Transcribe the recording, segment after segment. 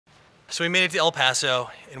So we made it to El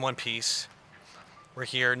Paso in one piece. We're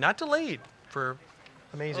here, not delayed, for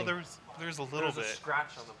amazing. Well, there's a little bit. A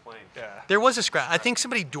scratch on the plane. Yeah. There was a scratch. I think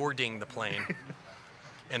somebody door dinged the plane,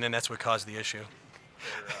 and then that's what caused the issue.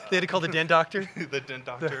 They had to call the dent doctor. The dent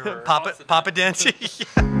doctor. Or Papa Dent. Yeah.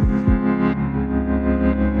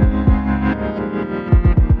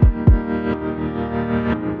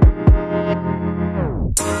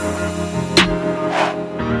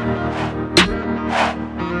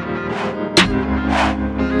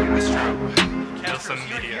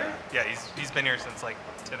 Media. Yeah, he's been here since like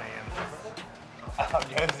 10 a.m. How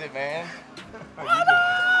goes it, man?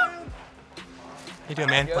 How you doing,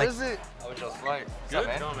 man? How goes it? I was just like, Good,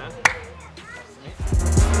 man? go, man.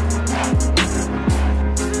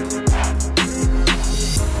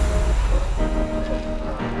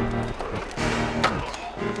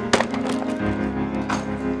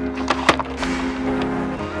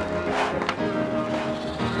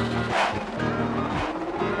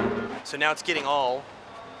 So now it's getting all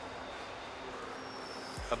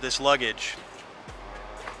of this luggage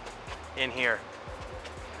in here.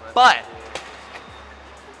 But,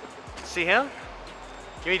 see him? You know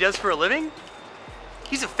what he does for a living?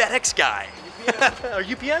 He's a FedEx guy. Or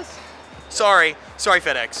UPS? Sorry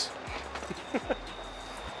FedEx.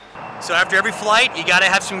 So after every flight, you gotta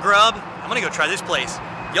have some grub. I'm gonna go try this place.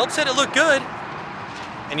 Yelp said it looked good.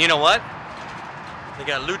 And you know what? They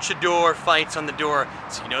got luchador fights on the door,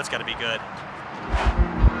 so you know it's gotta be good.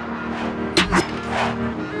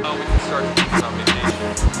 Oh, we can start thinking on vacation.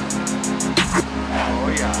 Oh,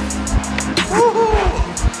 yeah. Woohoo!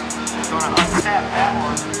 Gonna untap that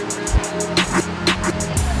one.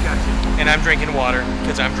 Gotcha. And I'm drinking water,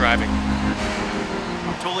 because I'm driving.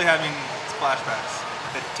 I'm totally having flashbacks.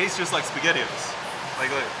 It tastes just like SpaghettiOs. Like,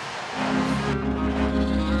 look.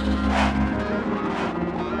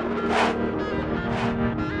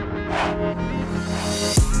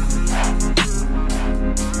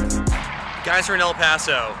 Guys are in El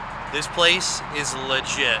Paso. This place is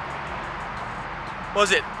legit. What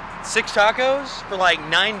was it? 6 tacos for like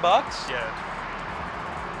 $9? Yeah.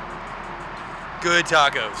 Good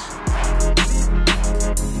tacos.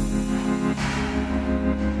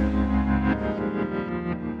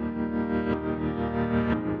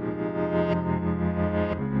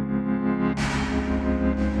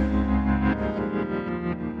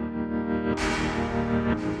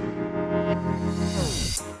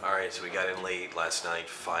 Alright, so we got in late last night,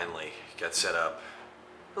 finally. Got set up.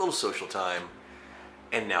 A little social time.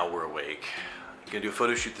 And now we're awake. Gonna do a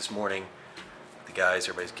photo shoot this morning. The guys,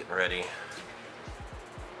 everybody's getting ready.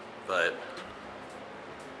 But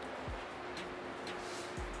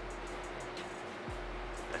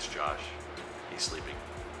that's Josh. He's sleeping.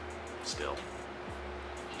 Still.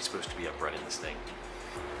 He's supposed to be up running this thing.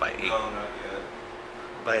 By 8. No, not yet.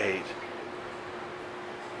 By 8.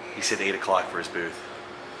 He said 8 o'clock for his booth.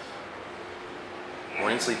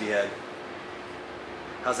 Morning, sleepyhead.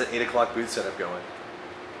 How's that 8 o'clock booth setup going?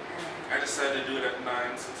 I decided to do it at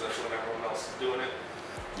 9 since that's when everyone else is doing it.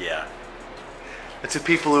 Yeah. That's what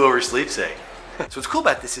people who oversleep say. So what's cool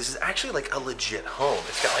about this is it's actually like a legit home.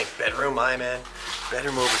 It's got like bedroom,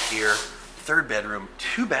 bedroom over here, 3rd bedroom,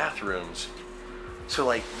 2 bathrooms. So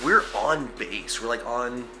like we're on base. We're like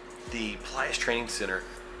on the Playas Training Center.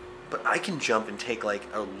 But I can jump and take like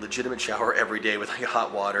a legitimate shower every day with like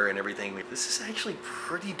hot water and everything. This is actually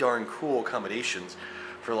pretty darn cool accommodations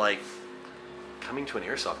for like coming to an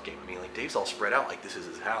airsoft game. I mean, like Dave's all spread out like this is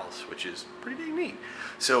his house, which is pretty dang neat.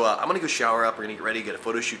 So I'm gonna go shower up. We're gonna get ready, get a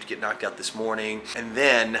photo shoot to get knocked out this morning, and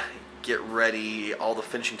then get ready, all the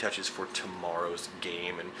finishing touches for tomorrow's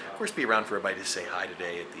game, and of course be around for everybody to say hi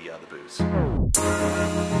today at the booths.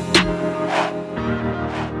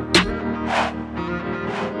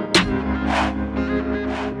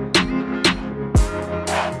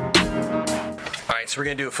 Alright, so we're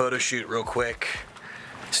gonna do a photo shoot real quick.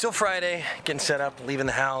 Still Friday, getting set up, leaving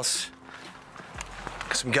the house.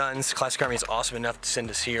 Got some guns. Classic Army is awesome enough to send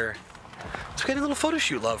us here. So we got a little photo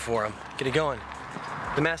shoot love for him. Get it going.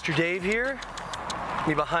 The Master Dave here.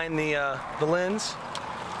 Me behind the lens.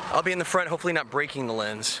 I'll be in the front, hopefully not breaking the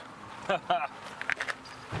lens.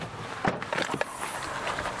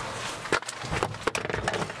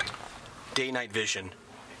 Day-night vision.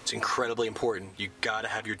 It's incredibly important. You gotta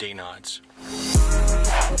have your day nods.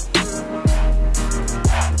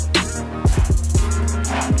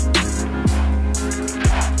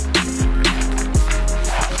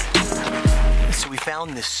 So we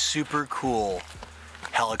found this super cool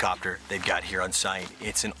helicopter they've got here on site.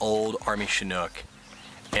 It's an old Army Chinook.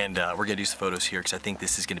 And we're gonna do some photos here because I think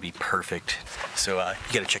this is gonna be perfect. So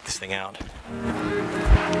you gotta check this thing out.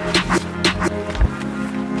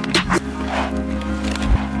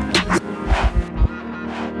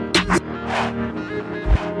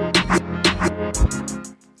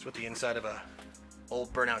 inside of a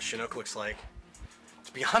old burnout Chinook looks like.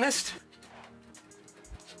 To be honest,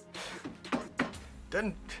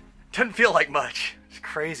 doesn't feel like much. It's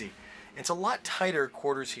crazy. It's a lot tighter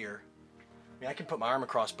quarters here. I mean, I can put my arm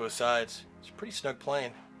across both sides. It's a pretty snug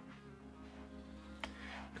plane.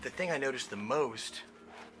 But the thing I noticed the most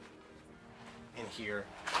in here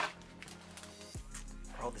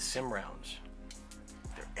are all the sim rounds.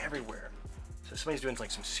 They're everywhere. So somebody's doing like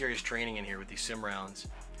some serious training in here with these sim rounds.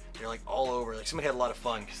 They're like all over. Like somebody had a lot of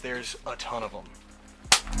fun because there's a ton of them.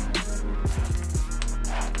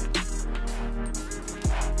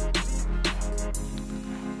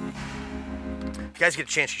 If you guys get a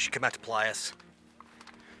chance, you should come out to Plias.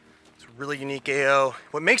 It's a really unique AO.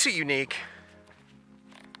 What makes it unique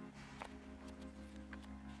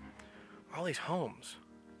are all these homes.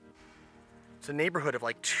 It's a neighborhood of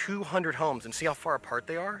like 200 homes, and see how far apart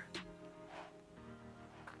they are?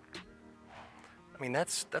 I mean,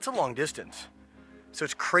 that's a long distance. So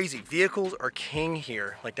it's crazy. Vehicles are king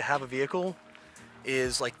here. Like, to have a vehicle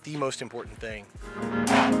is like the most important thing.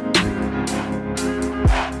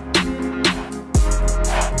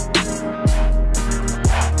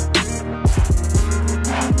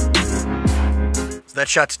 So that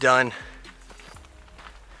shot's done. Now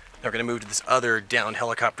we're gonna move to this other downed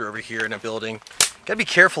helicopter over here in a building. Gotta be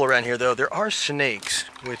careful around here though. There are snakes,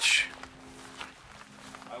 which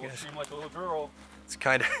I will seem like a little girl. it's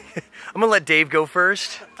kind of... I'm gonna let Dave go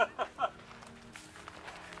first.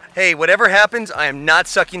 Hey, whatever happens, I am not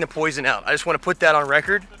sucking the poison out. I just want to put that on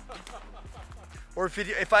record. Or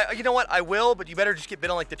if I, you know what, I will, but you better just get bit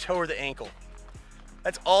on like the toe or the ankle.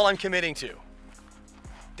 That's all I'm committing to.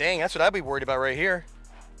 Dang, that's what I'd be worried about right here.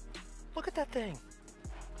 Look at that thing.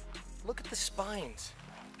 Look at the spines.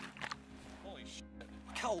 Holy shit.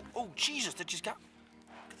 Look how, oh Jesus, that just got,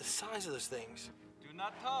 look at the size of those things. Do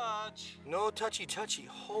not touch. No touchy.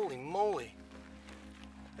 Holy moly.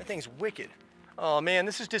 That thing's wicked. Oh man,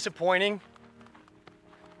 this is disappointing.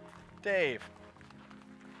 Dave,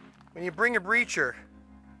 when you bring a breacher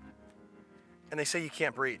and they say you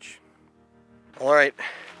can't breach. All right,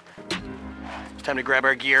 it's time to grab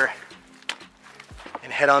our gear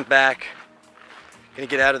and head on back. Gonna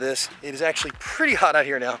get out of this. It is actually pretty hot out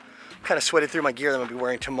here now. I'm kind of sweated through my gear that I'm gonna be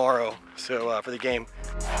wearing tomorrow, so for the game.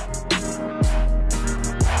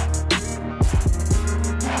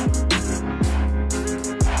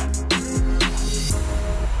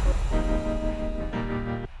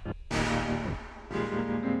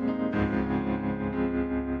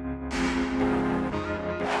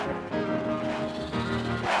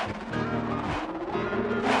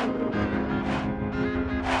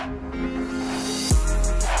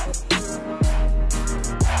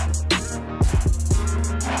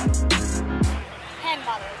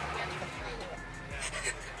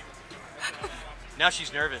 Now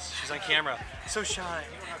she's nervous. She's on camera. So shy.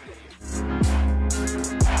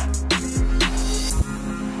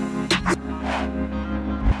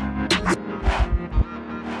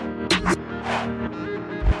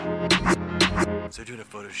 So they're doing a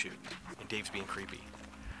photo shoot, and Dave's being creepy.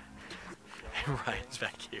 And Ryan's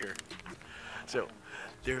back here. So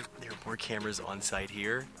there are more cameras on site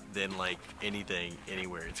here than like anything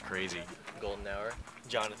anywhere. It's crazy. Golden hour.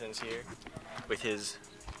 Jonathan's here with his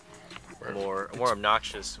more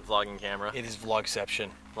obnoxious vlogging camera. It is vlogception.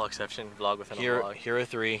 Vlogception, vlog within a vlog. Hero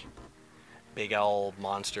 3, big owl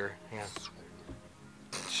monster. Yeah.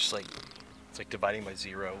 It's just like, it's like dividing by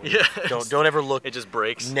zero. Yeah. Don't ever look. It just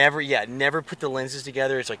breaks. Never put the lenses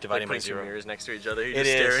together. It's like dividing by Like zero. mirrors next to each other. You It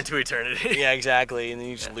just stare is. into eternity. Yeah, exactly. And then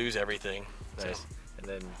you just lose everything. Nice. So, And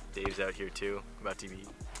then Dave's out here too, about to be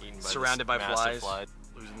eaten by surrounded by this massive flies, fly.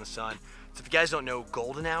 losing the sun. So if you guys don't know,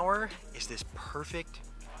 golden hour is this perfect,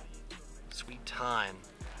 sweet time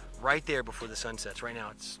right there before the sun sets. Right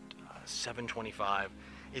now it's 7:25.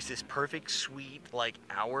 It's this perfect, sweet like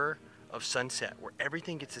hour of sunset where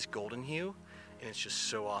everything gets this golden hue, and it's just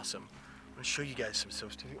so awesome. I'm gonna show you guys some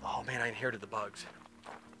stuff. Oh man, I inherited the bugs.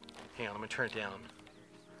 Hang on, I'm gonna turn it down.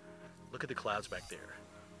 Look at the clouds back there.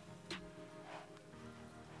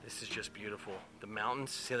 This is just beautiful. The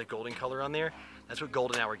mountains, see the golden color on there? That's what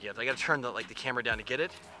golden hour gives. I gotta turn the camera down to get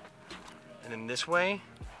it. And then this way,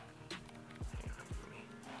 hang on, let me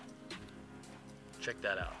check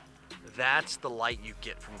that out. That's the light you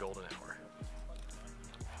get from golden hour.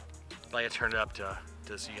 I gotta turn it up to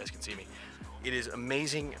so you guys can see me. It is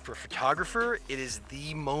amazing for a photographer. It is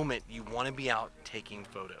the moment you wanna be out taking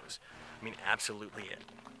photos. I mean, absolutely it.